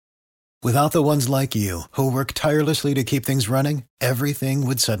Without the ones like you, who work tirelessly to keep things running, everything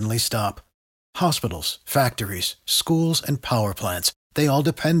would suddenly stop. Hospitals, factories, schools, and power plants, they all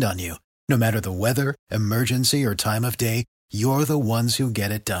depend on you. No matter the weather, emergency, or time of day, you're the ones who get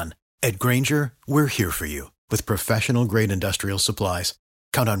it done. At Grainger, we're here for you with professional-grade industrial supplies.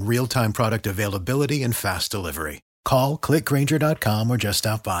 Count on real-time product availability and fast delivery. Call, click Grainger.com, or just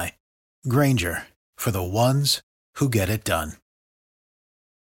stop by. Grainger, for the ones who get it done.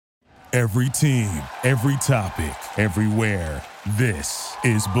 Every team, every topic, everywhere. This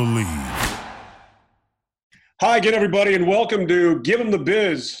is Believe. Hi again, everybody, and welcome to Give 'em the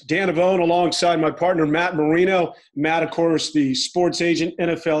Biz. Dan Avone alongside my partner, Matt Marino. Matt, of course, the sports agent,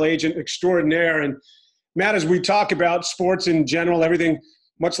 NFL agent extraordinaire. And Matt, as we talk about sports in general, everything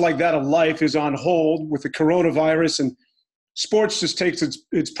much like that of life is on hold with the coronavirus, and sports just takes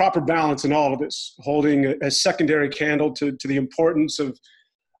its proper balance in all of this, holding a secondary candle to the importance of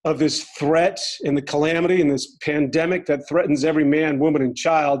this threat and the calamity and this pandemic that threatens every man, woman, and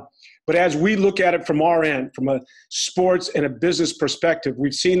child. But as we look at it from our end, from a sports and a business perspective,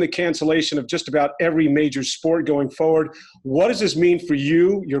 we've seen the cancellation of just about every major sport going forward. What does this mean for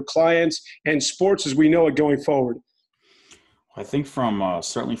you, your clients, and sports as we know it going forward? I think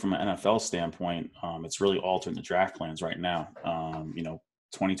certainly from an NFL standpoint, it's really altering the draft plans right now.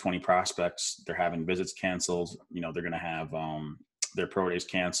 2020 prospects, they're having visits canceled. They're going to have their pro days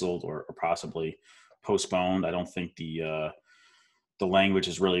canceled or possibly postponed. I don't think the language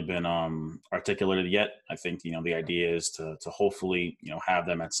has really been articulated yet. I think the idea is to hopefully have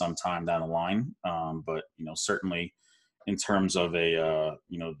them at some time down the line. But certainly in terms of the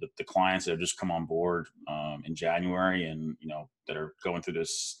clients that have just come on board in January and that are going through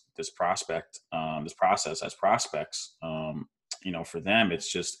this process as prospects, for them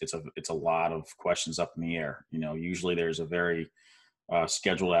it's a lot of questions up in the air. Usually there's a very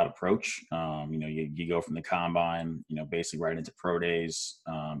scheduled out approach. You go from the combine, basically right into pro days.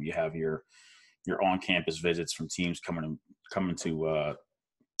 You have your on-campus visits from teams coming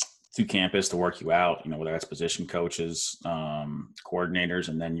to campus to work you out, whether that's position coaches, coordinators,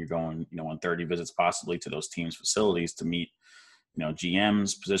 and then you're going, on 30 visits possibly to those teams' facilities to meet,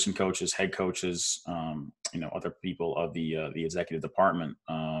 GMs, position coaches, head coaches, other people of the executive department,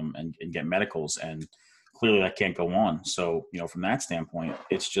 and get medicals. And clearly that can't go on. So, from that standpoint,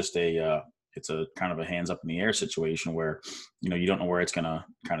 it's just it's a kind of a hands up in the air situation where, you don't know where it's going to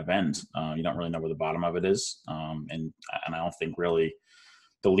kind of end. You don't really know where the bottom of it is. And I don't think really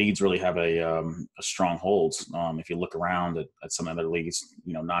the leagues really have a strong hold. If you look around at some other leagues,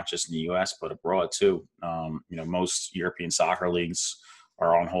 not just in the U.S., but abroad too, most European soccer leagues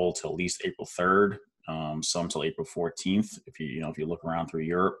are on hold till at least April 3rd, some till April 14th. If you look around through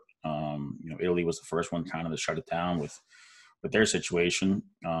Europe, Italy was the first one kind of to shut it down with their situation.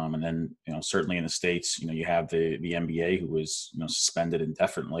 And then, certainly in the States, you have the NBA who was, suspended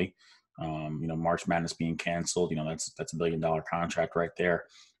indefinitely. March Madness being canceled, that's $1 billion contract right there.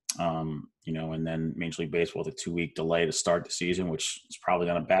 And then Major League Baseball, the 2-week delay to start the season, which is probably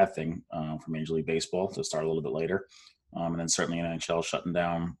not a bad thing for Major League Baseball to start a little bit later. And then certainly NHL shutting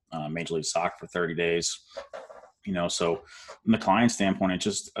down Major League Soccer for 30 days. So from the client standpoint,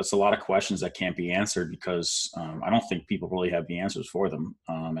 it's a lot of questions that can't be answered because I don't think people really have the answers for them.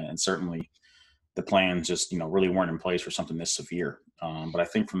 And certainly the plans just, really weren't in place for something this severe. But I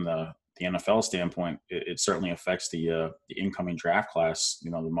think from the NFL standpoint, it certainly affects the incoming draft class,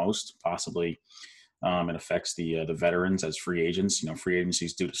 the most possibly. It affects the veterans as free agents. Free agency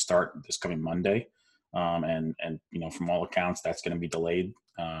is due to start this coming Monday. And from all accounts, that's going to be delayed.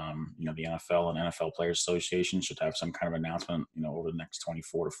 The NFL and NFL Players Association should have some kind of announcement, over the next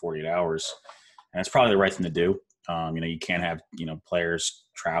 24 to 48 hours. And it's probably the right thing to do. You can't have, players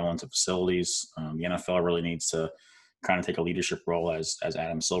traveling to facilities. The NFL really needs to kind of take a leadership role as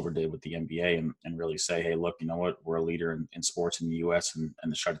Adam Silver did with the NBA and really say, hey, look, you know what, we're a leader in sports in the U.S. and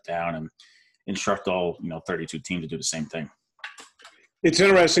to shut it down and instruct all, 32 teams to do the same thing. It's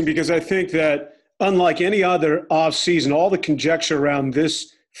interesting because I think that unlike any other offseason, all the conjecture around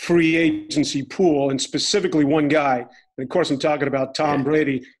this free agency pool, and specifically one guy, and of course I'm talking about Tom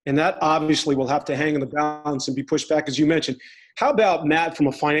Brady, and that obviously will have to hang in the balance and be pushed back, as you mentioned. How about, Matt, from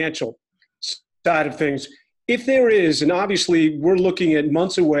a financial side of things? If there is, and obviously we're looking at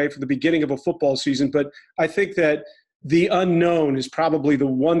months away from the beginning of a football season, but I think that the unknown is probably the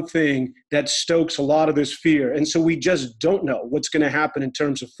one thing that stokes a lot of this fear. And so we just don't know what's going to happen in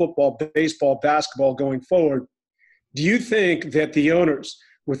terms of football, baseball, basketball going forward. Do you think that the owners,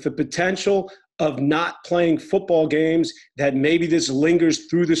 with the potential of not playing football games, that maybe this lingers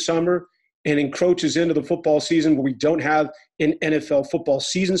through the summer, and encroaches into the football season where we don't have an NFL football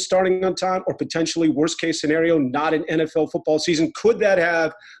season starting on time, or potentially, worst case scenario, not an NFL football season? Could that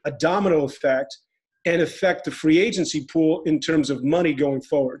have a domino effect and affect the free agency pool in terms of money going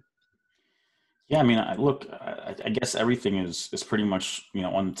forward? Yeah, I mean, I guess everything is pretty much,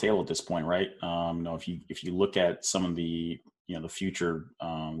 on the table at this point, right? If you look at some of the the future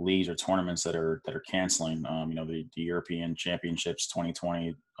leagues or tournaments that are canceling, the European Championships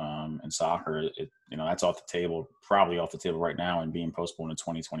 2020 in soccer, that's off the table, probably off the table right now, and being postponed in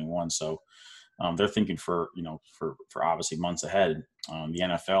 2021. So they're thinking for obviously months ahead. The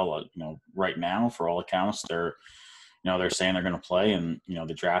NFL, right now, for all accounts, they're saying they're going to play, and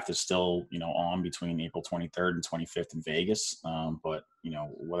the draft is still on between April 23rd and 25th in Vegas. But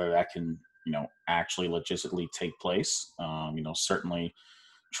whether that can actually logistically take place, certainly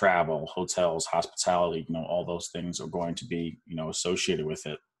travel, hotels, hospitality, all those things are going to be associated with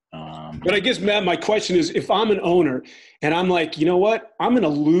it. But I guess, Matt, my question is, if I'm an owner and I'm like, you know what, I'm going to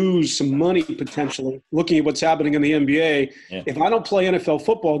lose some money potentially looking at what's happening in the NBA. Yeah. If I don't play NFL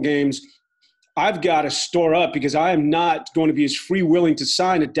football games, I've got to store up, because I am not going to be as willing to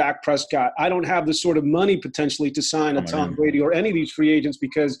sign a Dak Prescott. I don't have the sort of money potentially to sign a Tom Brady or any of these free agents,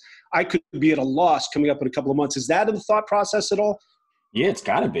 because I could be at a loss coming up in a couple of months. Is that in the thought process at all? Yeah, it's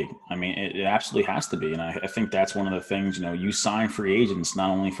got to be. I mean, it absolutely has to be. And I think that's one of the things, you sign free agents not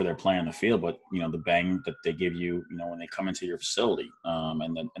only for their play on the field, but, the bang that they give you, when they come into your facility,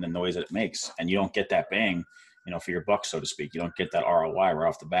 and the noise that it makes. And you don't get that bang, for your buck, so to speak. You don't get that ROI right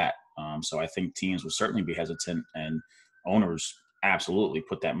off the bat. So I think teams will certainly be hesitant, and owners absolutely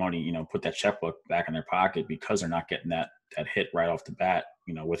put that money, put that checkbook back in their pocket, because they're not getting that hit right off the bat,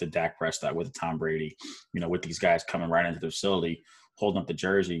 with a Dak Prescott, with a Tom Brady, with these guys coming right into the facility, holding up the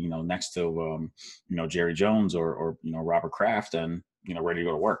jersey, next to, Jerry Jones or Robert Kraft, and, ready to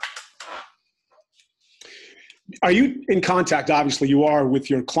go to work. Are you in contact? Obviously you are, with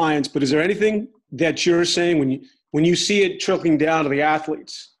your clients, but is there anything that you're saying when you see it trickling down to the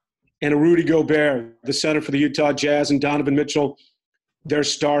athletes, and a Rudy Gobert, the center for the Utah Jazz, and Donovan Mitchell, their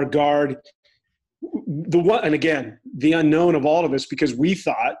star guard, and again, the unknown of all of us, because we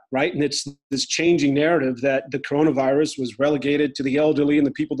thought, right, and it's this changing narrative that the coronavirus was relegated to the elderly and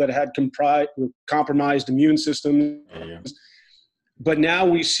the people that had compromised immune systems. Yeah. But now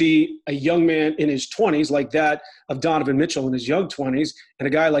we see a young man in his 20s, like that of Donovan Mitchell in his young 20s, and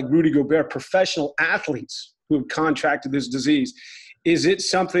a guy like Rudy Gobert, professional athletes who have contracted this disease. Is it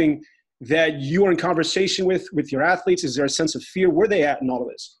something that you are in conversation with your athletes? Is there a sense of fear? Where are they at in all of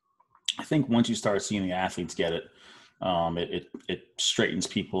this? I think once you start seeing the athletes get it, it straightens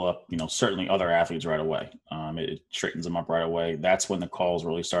people up, certainly other athletes right away. It straightens them up right away. That's when the calls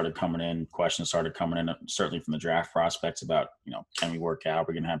really started coming in. Questions started coming in, certainly from the draft prospects about, can we work out?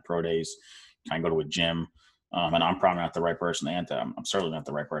 We're going to have pro days. Can I go to a gym? And I'm probably not the right person to answer. I'm certainly not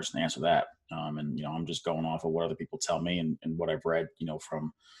the right person to answer that. And I'm just going off of what other people tell me and what I've read,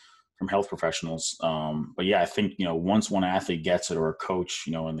 from health professionals. But yeah, I think, once one athlete gets it, or a coach,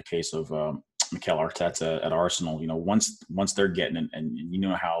 in the case of Mikel Arteta at Arsenal, once they're getting it, and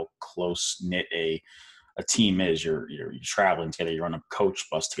how close knit a team is, you're traveling together, you're on a coach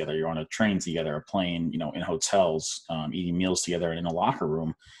bus together, you're on a train together, a plane, in hotels, eating meals together, and in a locker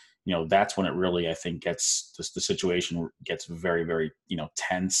room. That's when it really, I think, the situation gets very, very,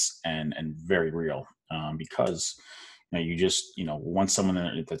 tense and very real, because you just, once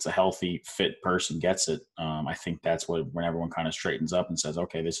someone that's a healthy, fit person gets it, I think that's when everyone kind of straightens up and says,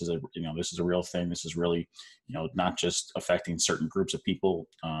 okay, this is a real thing. This is really, not just affecting certain groups of people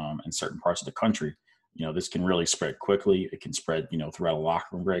in certain parts of the country. This can really spread quickly. It can spread, throughout a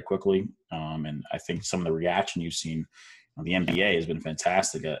locker room very quickly. And I think some of the reaction you've seen, the NBA has been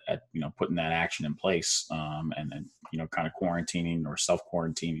fantastic at putting that action in place, and kind of quarantining or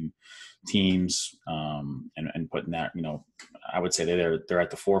self-quarantining teams, and putting that, I would say they're at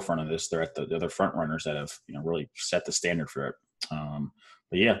the forefront of this. They're the other front runners that have really set the standard for it.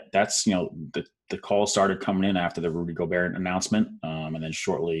 But yeah, that's the call started coming in after the Rudy Gobert announcement, and then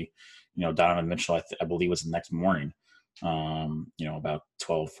shortly, Donovan Mitchell, I believe, was the next morning, about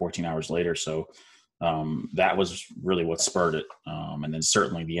 12-14 hours later. So. That was really what spurred it. And then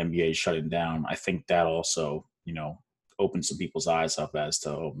certainly the NBA shutting down. I think that also, opened some people's eyes up as to,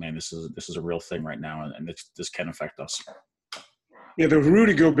 oh man, this is a real thing right now. And this can affect us. Yeah. The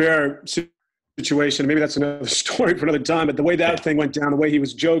Rudy Gobert situation, maybe that's another story for another time, but the way that thing went down, the way he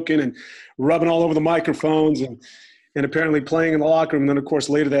was joking and rubbing all over the microphones and apparently playing in the locker room. And then of course,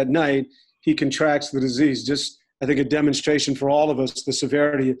 later that night, he contracts the disease. Just, I think, a demonstration for all of us, the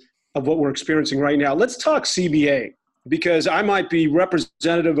severity of what we're experiencing right now. Let's talk CBA. because I might be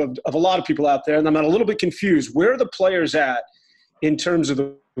representative of a lot of people out there, and I'm a little bit confused. Where are the players at in terms of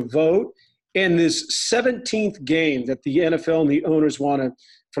the vote? And this 17th game that the NFL and the owners want to,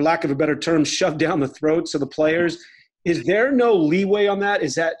 for lack of a better term, shove down the throats of the players, is there no leeway on that?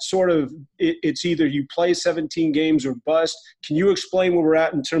 Is that sort of it's either you play 17 games or bust? Can you explain where we're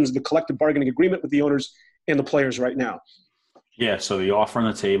at in terms of the collective bargaining agreement with the owners and the players right now? Yeah, so the offer on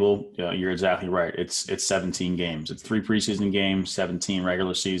the table, you're exactly right. It's 17 games. It's 3 preseason games, 17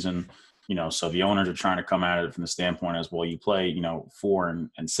 regular season. So the owners are trying to come at it from the standpoint as, well, you play, 4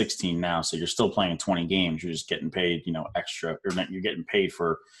 and 16 now, so you're still playing 20 games. You're just getting paid, extra, or you're getting paid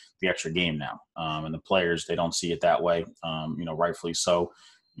for the extra game now. And the players, they don't see it that way, rightfully so.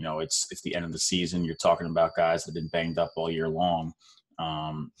 It's the end of the season. You're talking about guys that have been banged up all year long.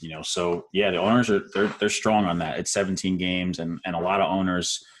 So yeah, the owners they're strong on that. It's 17 games, and a lot of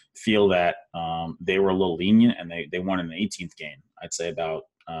owners feel that they were a little lenient, and they wanted an 18th game. I'd say about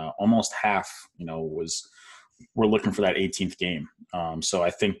almost half, we're looking for that 18th game. So I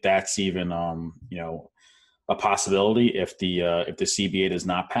think that's even a possibility if the CBA does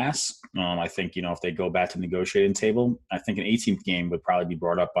not pass. I think if they go back to the negotiating table, I think an 18th game would probably be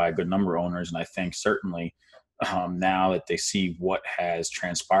brought up by a good number of owners, and I think certainly. Now that they see what has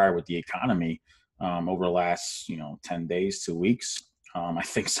transpired with the economy over the last, 10 days, 2 weeks, I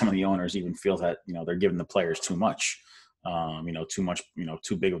think some of the owners even feel that, they're giving the players too much, too much,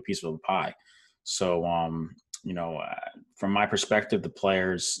 too big of a piece of the pie. So, from my perspective, the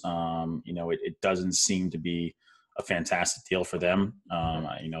players, it doesn't seem to be a fantastic deal for them.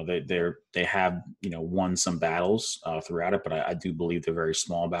 They have, won some battles throughout it, but I do believe they're very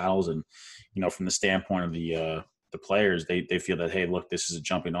small battles. And, from the standpoint of the players, they feel that, hey, look, this is a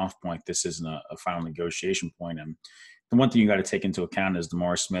jumping off point. This isn't a final negotiation point. And the one thing you got to take into account is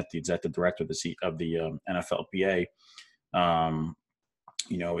DeMaurice Smith, the executive director of the NFLPA,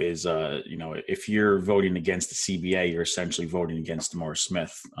 if you're voting against the CBA, you're essentially voting against DeMaurice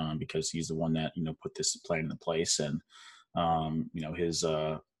Smith because he's the one that, put this plan into place. And,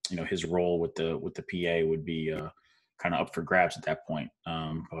 his role with the PA would be kind of up for grabs at that point.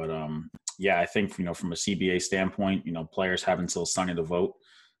 Yeah, I think, from a CBA standpoint, players have until Sunday to vote.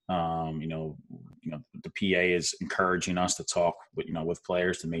 The PA is encouraging us to talk with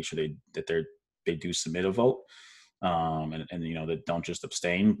players to make sure they do submit a vote. And that don't just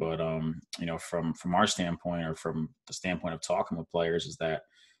abstain, but from our standpoint, or from the standpoint of talking with players, is that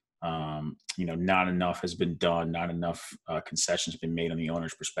not enough has been done, not enough concessions been made on the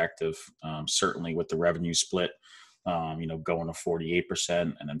owner's perspective. Certainly with the revenue split, going to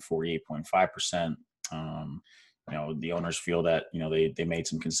 48% and then 48.5%. The owners feel that they made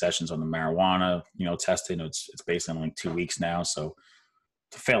some concessions on the marijuana testing. It's based on only 2 weeks now, so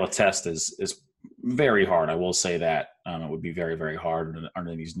to fail a test is very hard. I will say that it would be very, very hard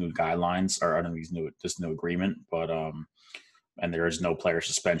under these new guidelines, or under this new agreement. But and there is no player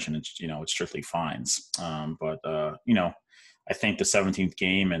suspension. It's it's strictly fines. I think the 17th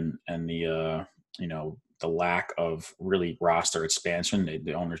game and the the lack of really roster expansion,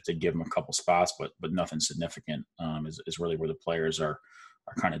 the owners did give them a couple spots, but nothing significant is really where the players are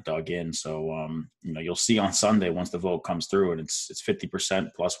kind of dug in. So you'll see on Sunday once the vote comes through, and it's 50%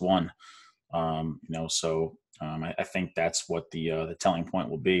 plus one. I think that's what the telling point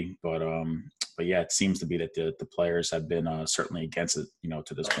will be. But yeah, it seems to be that the players have been certainly against it,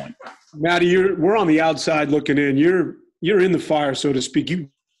 to this point. Matty, we're on the outside looking in. You're in the fire, so to speak. You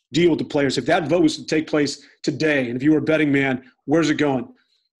deal with the players. If that vote was to take place today, and if you were a betting man, where's it going?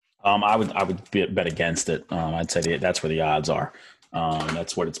 I would bet against it. I'd say that's where the odds are.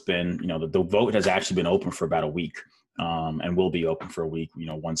 That's what it's been. The vote has actually been open for about a week. And will be open for a week,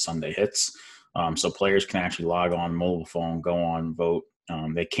 once Sunday hits. So players can actually log on mobile phone, go on, vote.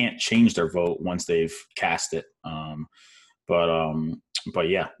 They can't change their vote once they've cast it. But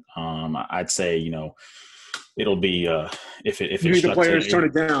yeah, I'd say, it'll be if the players turn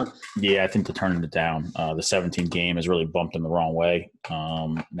it down. Yeah, I think they're turning it down. The 17th game has really bumped them the wrong way.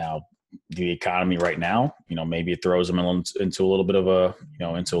 Now, the economy right now, maybe it throws them into a little bit of a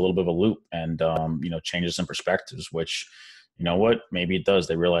loop, and changes some perspectives, which, maybe it does.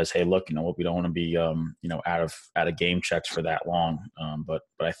 They realize, hey, look, we don't want to be out of game checks for that long. But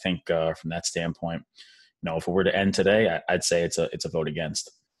I think from that standpoint, if it were to end today, I'd say it's a vote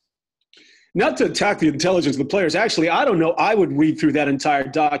against. Not to attack the intelligence of the players. Actually, I don't know. I would read through that entire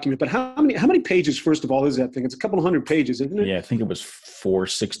document. But how many pages, first of all, is that thing? It's a couple of hundred pages, isn't it? Yeah, I think it was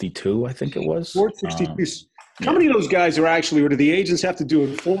 462. I think it was 462. How many of those guys are actually, or do the agents have to do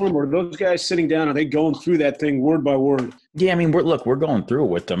it for them, or are those guys sitting down, are they going through that thing word by word? Yeah, I mean, we're going through it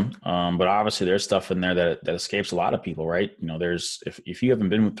with them, but obviously there's stuff in there that escapes a lot of people, right? There's if you haven't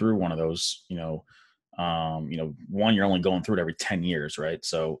been through one of those, one, you're only going through it every 10 years, right?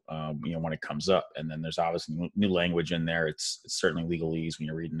 So, when it comes up, and then there's obviously new language in there. It's certainly legalese when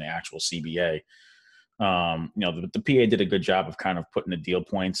you're reading the actual CBA. The PA did a good job of kind of putting the deal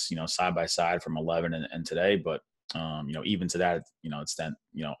points, side by side from 11 and today. But, even to that, extent,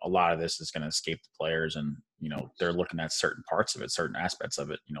 a lot of this is going to escape the players, and, they're looking at certain parts of it, certain aspects of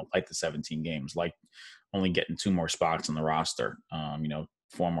it, like the 17 games, like only getting 2 more spots on the roster,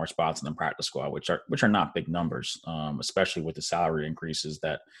 4 more spots in the practice squad, which are not big numbers, especially with the salary increases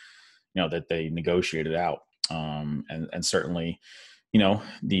that they negotiated out. And certainly, the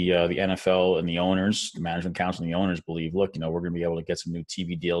NFL and the owners, the management council and the owners believe, look, we're going to be able to get some new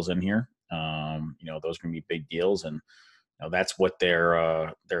TV deals in here. Those are going to be big deals, and that's what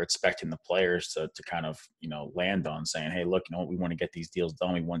they're expecting the players to kind of land on, saying, hey, look, we want to get these deals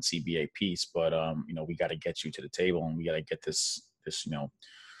done. We want CBA piece, but we got to get you to the table, and we got to get this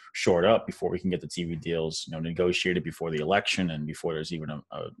shored up before we can get the TV deals negotiated before the election and before there's even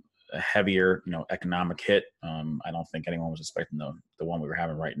a heavier economic hit. I don't think anyone was expecting the one we were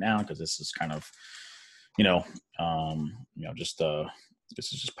having right now, because this is kind of this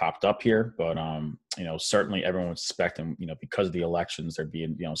has just popped up here. But certainly everyone was expecting because of the elections there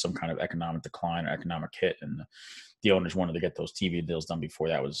being some kind of economic decline or economic hit, and the owners wanted to get those TV deals done before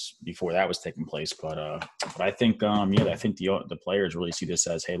that was taking place. But I think I think the players really see this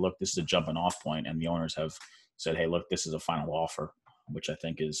as, hey, look, this is a jumping off point, and the owners have said, hey, look, this is a final offer, which I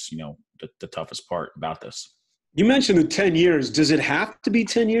think is the toughest part about this. You mentioned the 10 years. Does it have to be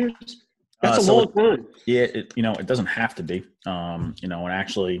 10 years? That's a long time. Yeah, it doesn't have to be. And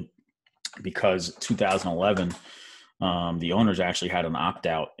actually, because 2011. The owners actually had an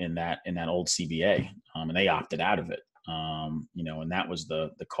opt-out in that old CBA, and they opted out of it. And that was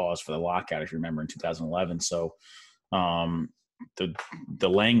the cause for the lockout, if you remember, in 2011. So the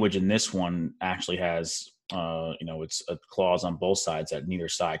language in this one actually has, it's a clause on both sides that neither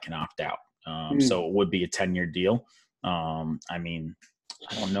side can opt out. So it would be a 10-year deal. I mean,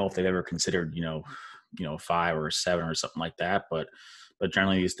 I don't know if they've ever considered, 5 or 7 or something like that, but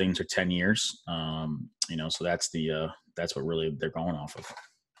generally these things are 10 years. So that's what really they're going off of.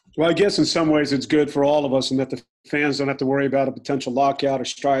 Well, I guess in some ways it's good for all of us, and that the fans don't have to worry about a potential lockout or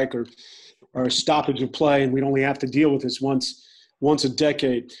strike or a stoppage of play, and we'd only have to deal with this once a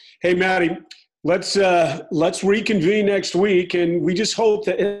decade. Hey, Matty, let's reconvene next week, and we just hope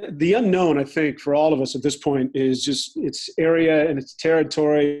that the unknown, I think, for all of us at this point is just its area and its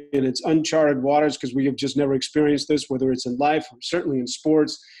territory and its uncharted waters, because we have just never experienced this, whether it's in life or certainly in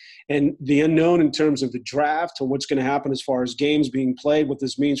sports. And the unknown in terms of the draft or what's going to happen as far as games being played, what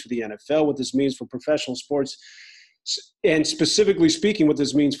this means for the NFL, what this means for professional sports, and specifically speaking, what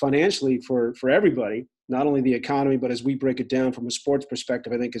this means financially for everybody, not only the economy, but as we break it down from a sports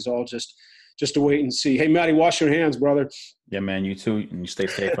perspective, I think is all just a wait and see. Hey, Matty, wash your hands, brother. Yeah, man, you too. And you stay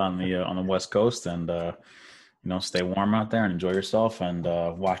safe on the West Coast, and stay warm out there and enjoy yourself, and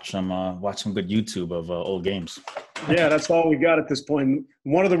watch some good YouTube of old games. Yeah, that's all we got at this point.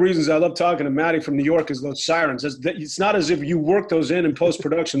 One of the reasons I love talking to Matty from New York is those sirens. It's not as if you work those in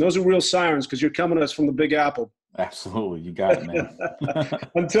post-production. Those are real sirens, because you're coming to us from the Big Apple. Absolutely. You got it, man.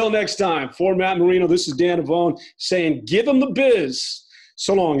 Until next time, for Matt Marino, this is Dan Avone saying, give them the biz.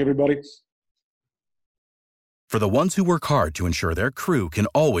 So long, everybody. For the ones who work hard to ensure their crew can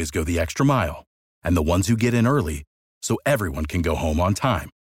always go the extra mile, and the ones who get in early so everyone can go home on time,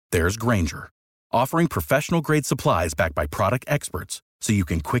 there's Grainger, offering professional-grade supplies backed by product experts so you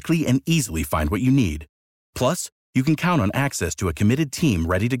can quickly and easily find what you need. Plus, you can count on access to a committed team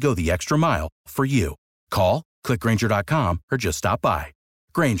ready to go the extra mile for you. Call, click Grainger.com, or just stop by.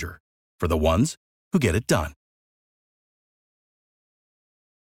 Grainger, for the ones who get it done.